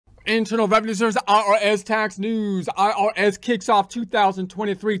Internal Revenue Service IRS tax news. IRS kicks off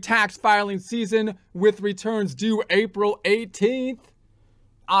 2023 tax filing season with returns due April 18th.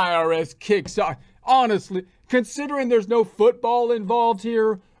 IRS kicks off. Honestly, considering there's no football involved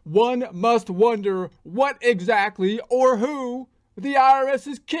here, one must wonder what exactly or who the IRS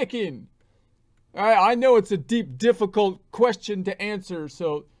is kicking. I know it's a deep, difficult question to answer,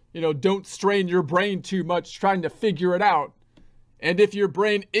 so, don't strain your brain too much trying to figure it out. And if your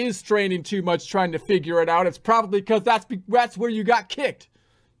brain is straining too much trying to figure it out, it's probably because that's where you got kicked.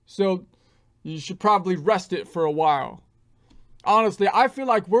 So you should probably rest it for a while. Honestly, I feel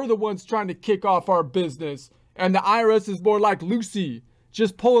like we're the ones trying to kick off our business, and the IRS is more like Lucy,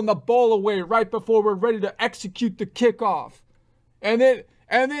 just pulling the ball away right before we're ready to execute the kickoff. And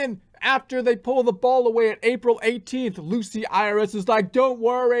then after they pull the ball away at April 18th, Lucy IRS is like, don't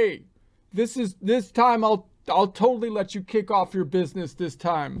worry. This time I'll totally let you kick off your business this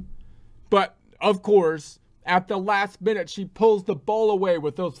time. But of course, at the last minute, she pulls the ball away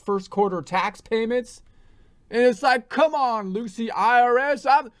with those first quarter tax payments. And it's like, come on, Lucy IRS.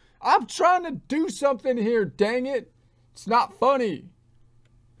 I'm trying to do something here, dang it. It's not funny.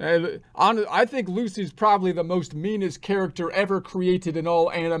 And I think Lucy's probably the most meanest character ever created in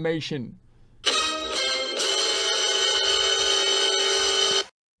all animation.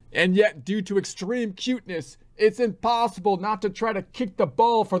 And yet, due to extreme cuteness, it's impossible not to try to kick the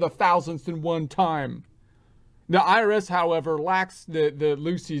ball for the 1000th time. The IRS, however, lacks the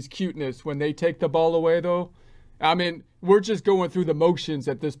Lucy's cuteness when they take the ball away, though. I mean, we're just going through the motions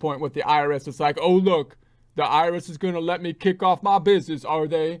at this point with the IRS. It's like, oh, look, the IRS is going to let me kick off my business, are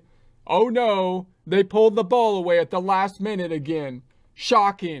they? Oh, no, they pulled the ball away at the last minute again.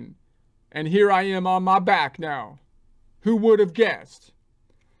 Shocking. And here I am on my back now. Who would have guessed?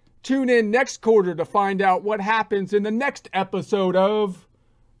 Tune in next quarter to find out what happens in the next episode of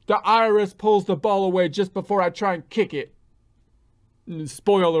The IRS Pulls the Ball Away Just Before I Try and Kick It.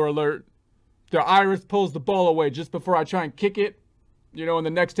 Spoiler alert. The IRS pulls the ball away just before I try and kick it, in the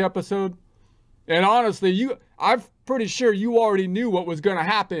next episode. And honestly, I'm pretty sure you already knew what was going to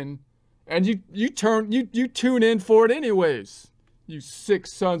happen. And you tune in for it anyways. You sick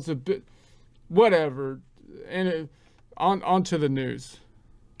sons of whatever. And on to the news.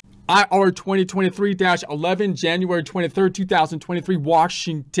 IR 2023-11, January 23rd, 2023,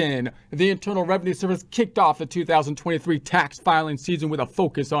 Washington. The Internal Revenue Service kicked off the 2023 tax filing season with a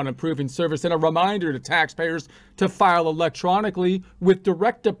focus on improving service and a reminder to taxpayers to file electronically with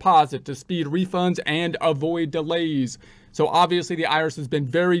direct deposit to speed refunds and avoid delays. So obviously the IRS has been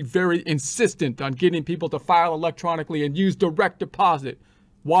very, very insistent on getting people to file electronically and use direct deposit.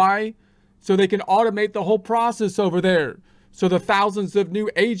 Why? So they can automate the whole process over there. So the thousands of new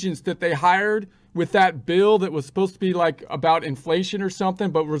agents that they hired with that bill that was supposed to be like about inflation or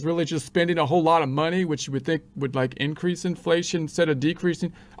something, but was really just spending a whole lot of money, which you would think would like increase inflation instead of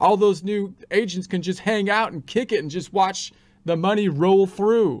decreasing. All those new agents can just hang out and kick it and just watch the money roll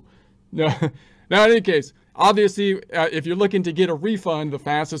through. Now, in any case, obviously, if you're looking to get a refund, the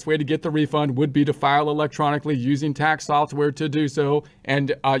fastest way to get the refund would be to file electronically using tax software to do so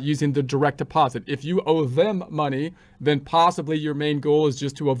and using the direct deposit. If you owe them money, then possibly your main goal is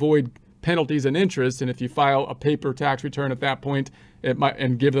just to avoid penalties and interest. And if you file a paper tax return at that point,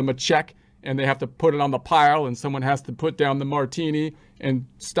 and give them a check, and they have to put it on the pile, and someone has to put down the martini and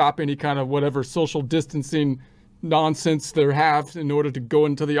stop any kind of whatever social distancing nonsense they have in order to go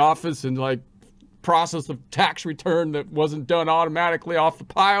into the office and like process of tax return that wasn't done automatically off the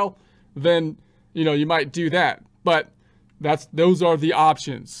pile, then you might do that. But those are the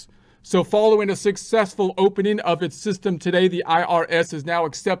options. So following a successful opening of its system today, the IRS is now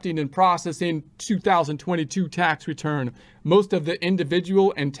accepting and processing 2022 tax return. Most of the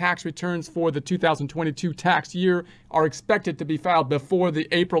individual and tax returns for the 2022 tax year are expected to be filed before the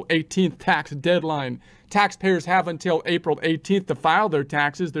April 18th tax deadline. Taxpayers have until April 18th to file their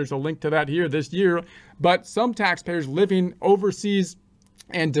taxes. There's a link to that here this year. But some taxpayers living overseas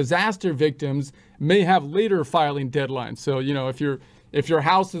and disaster victims may have later filing deadlines. So, if your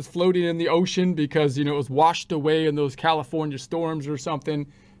house is floating in the ocean because, it was washed away in those California storms or something,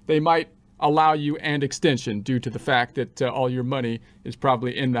 they might allow you an extension due to the fact that all your money is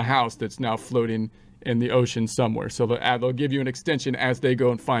probably in the house that's now floating in the ocean somewhere. So they'll give you an extension as they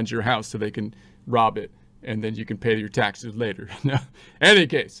go and find your house so they can rob it, and then you can pay your taxes later. In any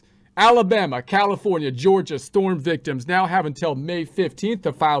case, Alabama, California, Georgia storm victims now have until May 15th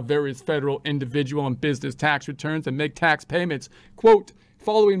to file various federal, individual, and business tax returns and make tax payments, quote,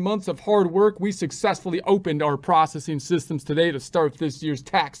 Following months of hard work, we successfully opened our processing systems today to start this year's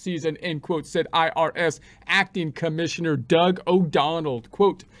tax season, end quote, said IRS Acting Commissioner Doug O'Donnell.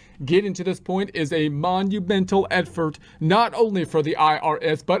 Quote, getting to this point is a monumental effort, not only for the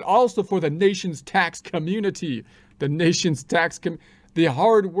IRS, but also for the nation's tax community. The nation's the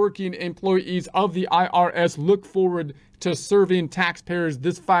hard-working employees of the IRS look forward to serving taxpayers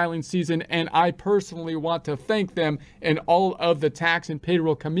this filing season, and I personally want to thank them and all of the tax and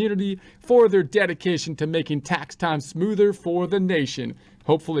payroll community for their dedication to making tax time smoother for the nation.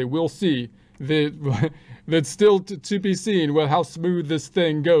 Hopefully, we'll see. That's still to be seen with how smooth this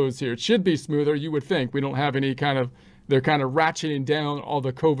thing goes here. It should be smoother, you would think. We don't have any kind of, they're kind of ratcheting down all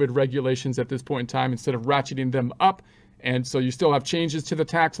the COVID regulations at this point in time instead of ratcheting them up. And so you still have changes to the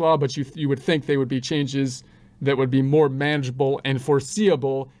tax law, but you would think they would be changes that would be more manageable and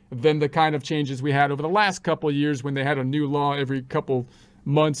foreseeable than the kind of changes we had over the last couple of years when they had a new law every couple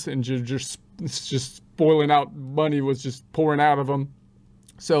months and just spoiling out money was just pouring out of them.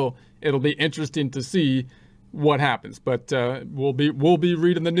 So it'll be interesting to see what happens, but we'll be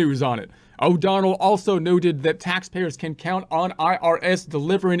reading the news on it. O'Donnell also noted that taxpayers can count on IRS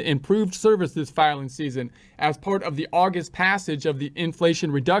delivering improved service this filing season. As part of the August passage of the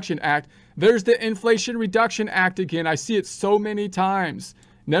Inflation Reduction Act, there's the Inflation Reduction Act again. I see it so many times.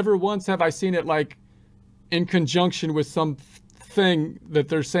 Never once have I seen it like in conjunction with some thing that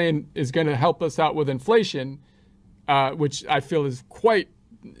they're saying is going to help us out with inflation, which I feel is quite,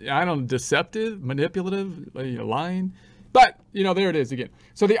 I don't know, deceptive, manipulative, lying. But, there it is again.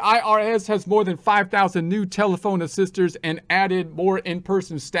 So the IRS has more than 5,000 new telephone assisters and added more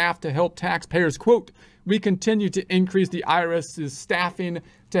in-person staff to help taxpayers. Quote, we continue to increase the IRS's staffing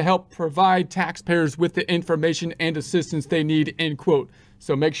to help provide taxpayers with the information and assistance they need, end quote.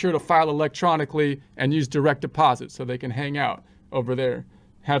 So make sure to file electronically and use direct deposit so they can hang out over there,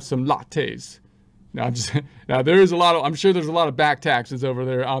 have some lattes. Now there is a lot of, I'm sure there's a lot of back taxes over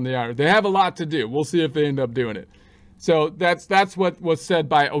there on the IRS. They have a lot to do. We'll see if they end up doing it. So that's what was said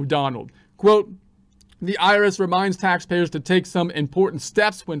by O'Donnell. Quote, the IRS reminds taxpayers to take some important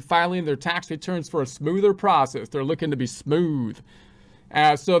steps when filing their tax returns for a smoother process. They're looking to be smooth.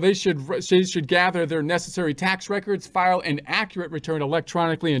 So they should gather their necessary tax records, file an accurate return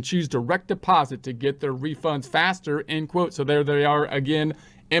electronically, and choose direct deposit to get their refunds faster, end quote. So there they are again,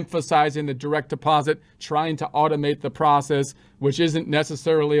 emphasizing the direct deposit, trying to automate the process, which isn't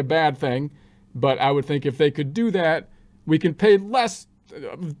necessarily a bad thing. But I would think if they could do that, we can pay less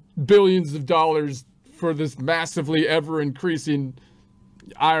billions of dollars for this massively ever-increasing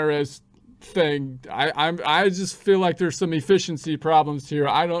IRS thing. I just feel like there's some efficiency problems here.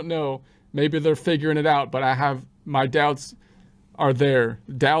 I don't know. Maybe they're figuring it out, but I have my doubts are there.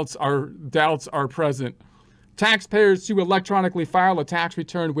 Doubts are present. Taxpayers who electronically file a tax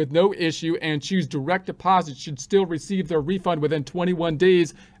return with no issue and choose direct deposit should still receive their refund within 21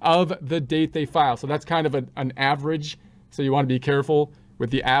 days of the date they file. So that's kind of an average. So you want to be careful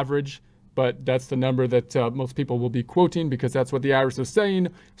with the average, but that's the number that most people will be quoting because that's what the IRS is saying,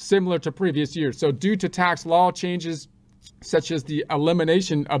 similar to previous years. So due to tax law changes, such as the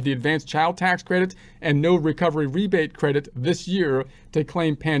elimination of the advanced child tax credit and no recovery rebate credit this year to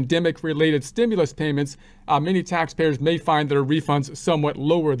claim pandemic-related stimulus payments, many taxpayers may find their refunds somewhat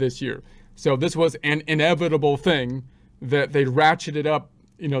lower this year. So this was an inevitable thing that they ratcheted up,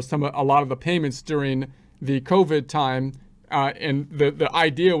 a lot of the payments during the COVID time, and the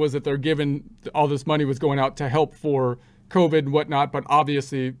idea was that they're given all this money was going out to help for COVID and whatnot, but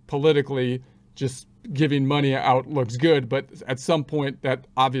obviously politically, just giving money out looks good, but at some point that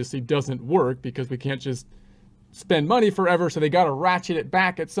obviously doesn't work because we can't just spend money forever. So they got to ratchet it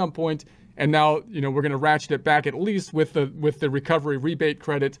back at some point. And now, we're going to ratchet it back at least with the recovery rebate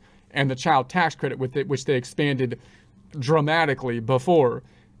credit and the child tax credit with it, which they expanded dramatically before.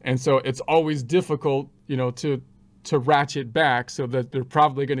 And so it's always difficult, to ratchet back, so that they're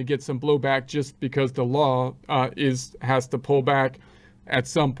probably going to get some blowback just because the law has to pull back at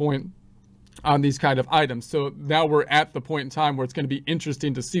some point on these kind of items. So now we're at the point in time where it's going to be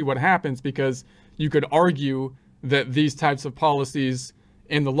interesting to see what happens, because you could argue that these types of policies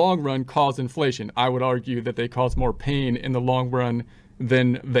in the long run cause inflation. I would argue that they cause more pain in the long run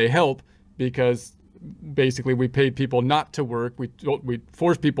than they help, because basically we pay people not to work, we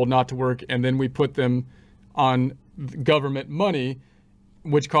force people not to work, and then we put them on government money,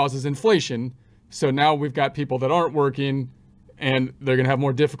 which causes inflation. So now we've got people that aren't working, and they're going to have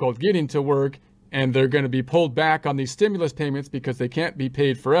more difficult getting to work, and they're going to be pulled back on these stimulus payments because they can't be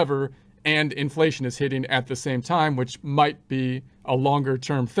paid forever, and inflation is hitting at the same time, which might be a longer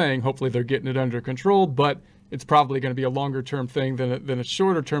term thing. Hopefully they're getting it under control, but it's probably going to be a longer term thing than a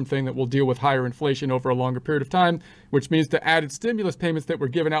shorter term thing that will deal with higher inflation over a longer period of time, which means the added stimulus payments that were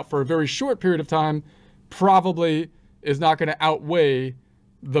given out for a very short period of time probably is not going to outweigh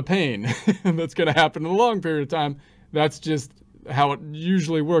the pain that's going to happen in a long period of time. That's just how it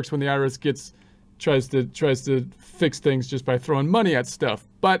usually works when the IRS tries to fix things just by throwing money at stuff.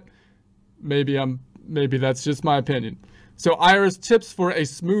 But maybe that's just my opinion. So IRS tips for a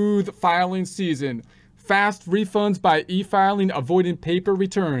smooth filing season. Fast refunds by e-filing, avoiding paper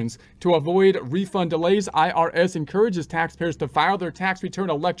returns. To avoid refund delays, IRS encourages taxpayers to file their tax return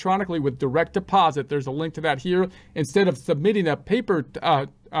electronically with direct deposit. There's a link to that here, instead of submitting a paper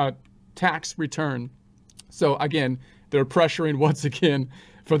tax return. So again, they're pressuring once again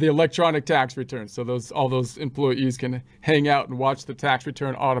for the electronic tax return. So all those employees can hang out and watch the tax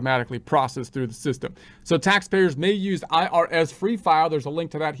return automatically process through the system. So taxpayers may use IRS Free File. There's a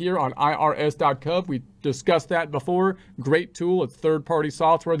link to that here on irs.gov. We discussed that before. Great tool. It's third-party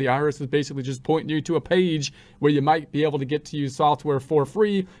software. The IRS is basically just pointing you to a page where you might be able to get to use software for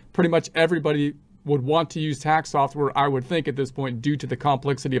free. Pretty much everybody would want to use tax software, I would think, at this point, due to the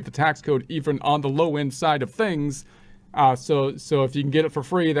complexity of the tax code, even on the low-end side of things. So if you can get it for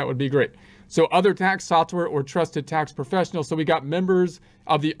free, that would be great. So other tax software or trusted tax professionals. So we got members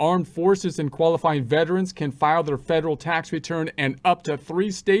of the armed forces and qualifying veterans can file their federal tax return and up to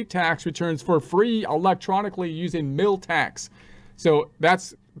 3 state tax returns for free electronically using MilTax. So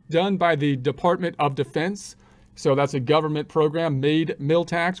that's done by the Department of Defense. So that's a government program made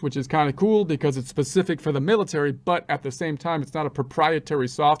MilTax, which is kind of cool because it's specific for the military, but at the same time, it's not a proprietary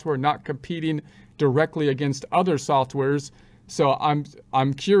software, not competing directly against other softwares. So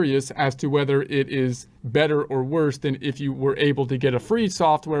I'm curious as to whether it is better or worse than if you were able to get a free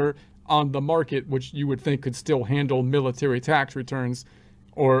software on the market, which you would think could still handle military tax returns,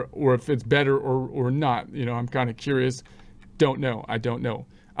 or if it's better or not. You know, I'm kind of curious. Don't know. I don't know.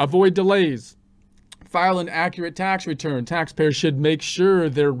 Avoid delays. File an accurate tax return. Taxpayers should make sure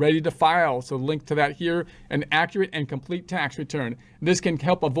they're ready to file. So link to that here, an accurate and complete tax return. This can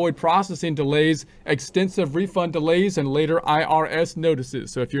help avoid processing delays, extensive refund delays, and later IRS notices.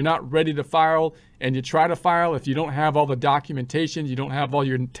 So if you're not ready to file and you try to file, if you don't have all the documentation, you don't have all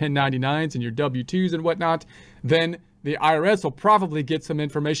your 1099s and your W-2s and whatnot, then the IRS will probably get some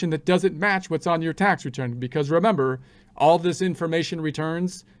information that doesn't match what's on your tax return. Because remember, all this information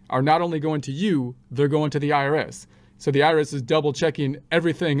returns are not only going to you, they're going to the IRS. So the IRS is double checking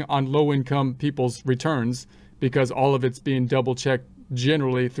everything on low income people's returns because all of it's being double checked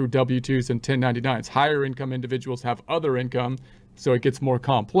generally through W-2s and 1099s. Higher income individuals have other income, so it gets more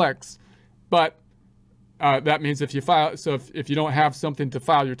complex. But that means if you file, so if you don't have something to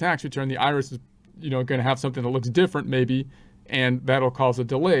file your tax return, the IRS is going to have something that looks different maybe, and that'll cause a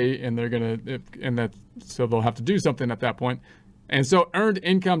delay, and so they'll have to do something at that point. And so earned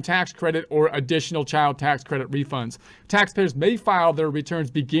income tax credit or additional child tax credit refunds. Taxpayers may file their returns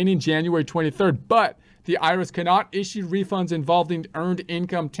beginning January 23rd, but the IRS cannot issue refunds involving earned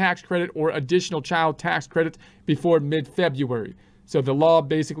income tax credit or additional child tax credit before mid-February. So the law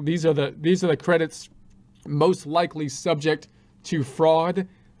basically, these are the credits most likely subject to fraud.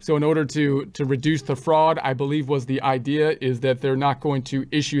 So in order to reduce the fraud, I believe was the idea, is that they're not going to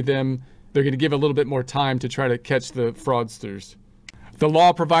issue them. They're going to give a little bit more time to try to catch the fraudsters. The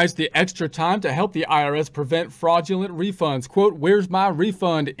law provides the extra time to help the IRS prevent fraudulent refunds. Quote, "Where's my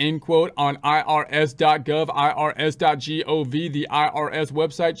refund?" End quote, on irs.gov, irs.gov. The IRS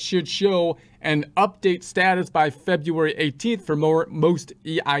website should show an update status by February 18th for most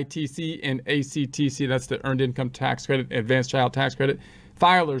EITC and ACTC. That's the Earned Income Tax Credit, Advanced Child Tax Credit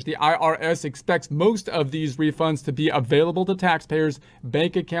filers. The IRS expects most of these refunds to be available to taxpayers'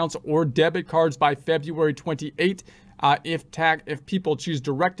 bank accounts or debit cards by February 28th. If people choose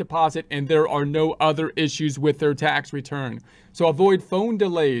direct deposit and there are no other issues with their tax return. So avoid phone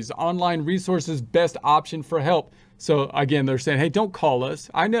delays. Online resources, best option for help. So again, they're saying, hey, don't call us.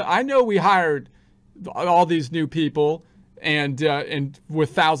 I know we hired all these new people and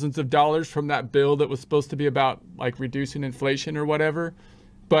with thousands of dollars from that bill that was supposed to be about like reducing inflation or whatever.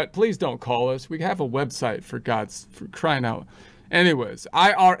 But please don't call us. We have a website for crying out. Anyways,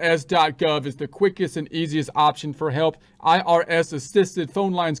 irs.gov is the quickest and easiest option for help. IRS-assisted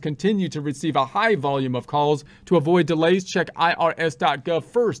phone lines continue to receive a high volume of calls. To avoid delays, check irs.gov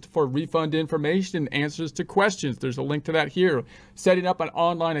first for refund information and answers to questions. There's a link to that here. Setting up an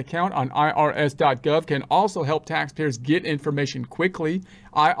online account on irs.gov can also help taxpayers get information quickly.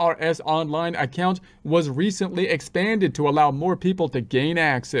 IRS online account was recently expanded to allow more people to gain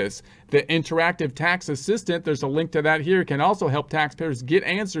access. The interactive tax assistant, there's a link to that here, can also help taxpayers get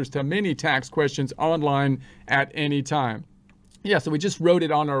answers to many tax questions online at any time. Yeah, so we just wrote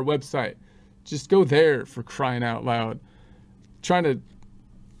it on our website. Just go there, for crying out loud. Trying to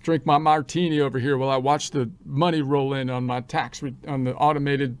drink my martini over here while I watch the money roll in on my on the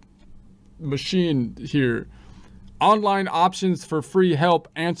automated machine here. Online options for free help,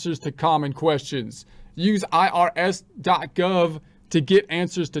 answers to common questions. Use irs.gov to get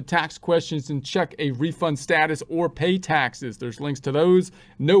answers to tax questions and check a refund status or pay taxes. There's links to those.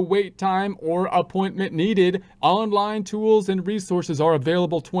 No wait time or appointment needed. Online tools and resources are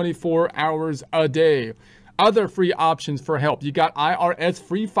available 24 hours a day. Other free options for help. You got IRS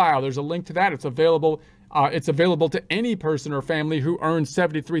Free File. There's a link to that. It's available to any person or family who earns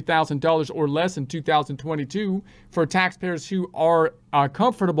 $73,000 or less in 2022. For taxpayers who are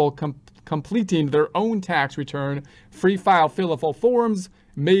comfortable completing their own tax return, Free File fillable forms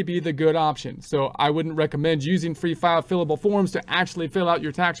may be the good option. So I wouldn't recommend using Free File fillable forms to actually fill out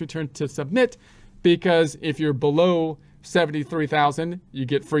your tax return to submit, because if you're below $73,000, you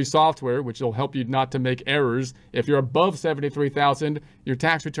get free software, which will help you not to make errors. If you're above $73,000, your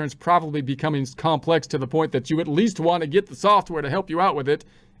tax return's probably becoming complex to the point that you at least want to get the software to help you out with it,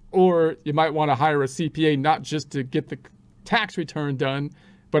 or you might want to hire a CPA, not just to get the tax return done,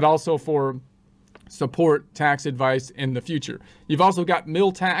 but also for support tax advice in the future. You've also got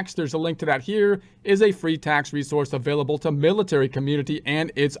Mill Tax. There's a link to that here. Is a free tax resource available to military community, and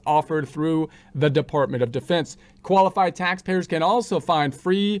it's offered through the Department of Defense. Qualified taxpayers can also find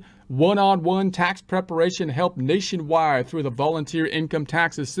free one-on-one tax preparation help nationwide through the Volunteer Income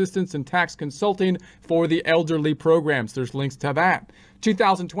Tax Assistance and Tax Consulting for the Elderly programs. There's links to that.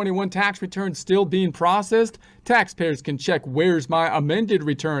 2021 tax returns still being processed. Taxpayers can check Where's My Amended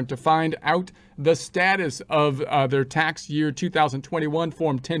Return to find out the status of their tax year 2021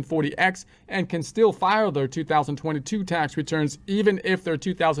 Form 1040X, and can still file their 2022 tax returns even if their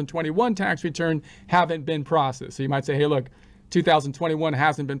 2021 tax return haven't been processed. So you might say, hey, look, 2021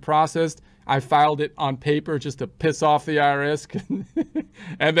 hasn't been processed. I filed it on paper just to piss off the IRS,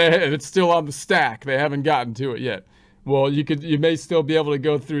 and it's still on the stack. They haven't gotten to it yet. Well, you may still be able to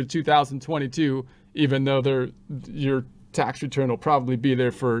go through 2022, even though your tax return will probably be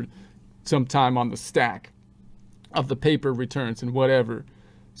there for some time on the stack of the paper returns and whatever.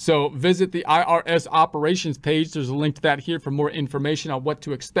 So visit the IRS operations page. There's a link to that here for more information on what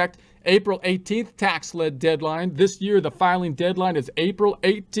to expect. April 18th, tax-led deadline. This year, the filing deadline is April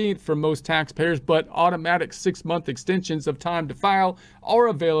 18th for most taxpayers, but automatic 6-month extensions of time to file are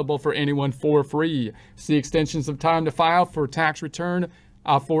available for anyone for free. See extensions of time to file for tax return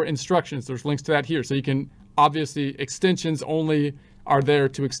for instructions. There's links to that here. So you can, obviously, extensions only are there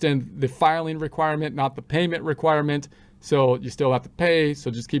to extend the filing requirement, not the payment requirement. So you still have to pay,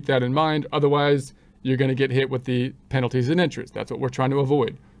 so just keep that in mind. Otherwise, you're going to get hit with the penalties and interest. That's what we're trying to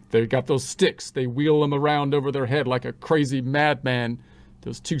avoid. They've got those sticks. They wheel them around over their head like a crazy madman.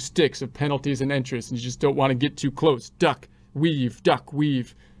 Those 2 sticks of penalties and interest, and you just don't want to get too close. Duck, weave,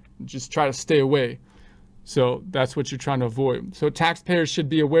 just try to stay away. So that's what you're trying to avoid. So taxpayers should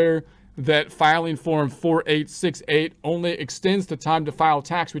be aware that filing form 4868 only extends the time to file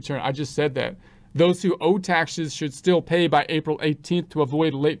tax return. I just said that. Those who owe taxes should still pay by April 18th to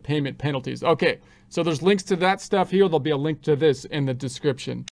avoid late payment penalties. Okay, so there's links to that stuff here. There'll be a link to this in the description.